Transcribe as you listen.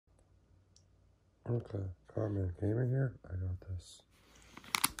Okay, Carmen Gamer here. I got this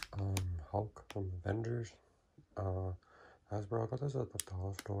Hulk from Avengers. Hasbro. I got this at the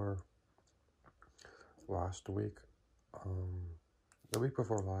dollar store last week. The week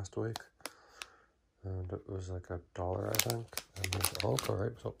before last week. And it was like $1, I think. And there's Hulk.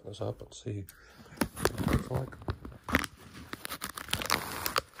 Alright, let's open this up and see what it looks like.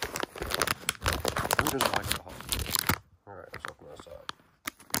 Who doesn't like the Hulk? Alright, let's open this up.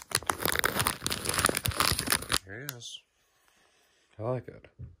 Here he is. I like it.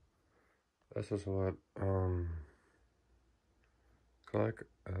 This is what, it's like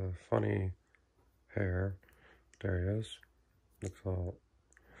funny hair. There he is. Looks all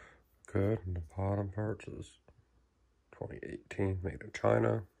good. And the bottom parts is 2018, made in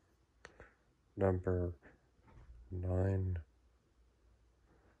China. Number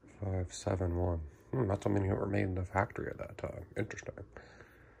 9571. That's something that were made in the factory at that time. Interesting.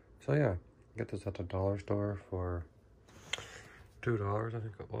 So yeah, get this at the dollar store for $2, I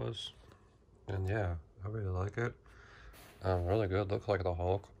think it was. And yeah, I really like it. Really good. Looks like the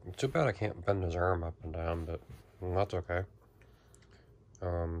Hulk. It's too bad I can't bend his arm up and down, but that's okay.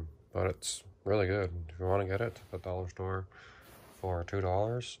 But it's really good. If you want to get it at the dollar store for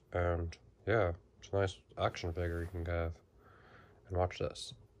 $2, and yeah, it's a nice action figure you can have. And watch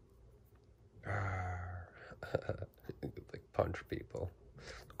this. Like punch people.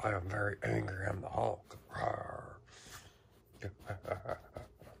 I am very angry. I'm the Hulk.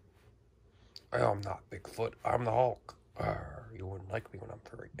 I am not Bigfoot. I'm the Hulk. You wouldn't like me when I'm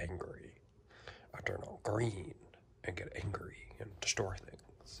very angry. I turn all green and get angry and destroy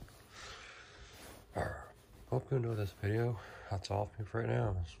things. Hope you enjoyed this video. That's all for me for right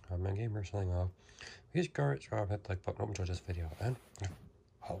now. I'm a gamer signing off. Please go hit the like button, enjoy this video, and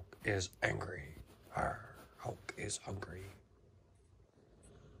Hulk is angry. Hulk is hungry.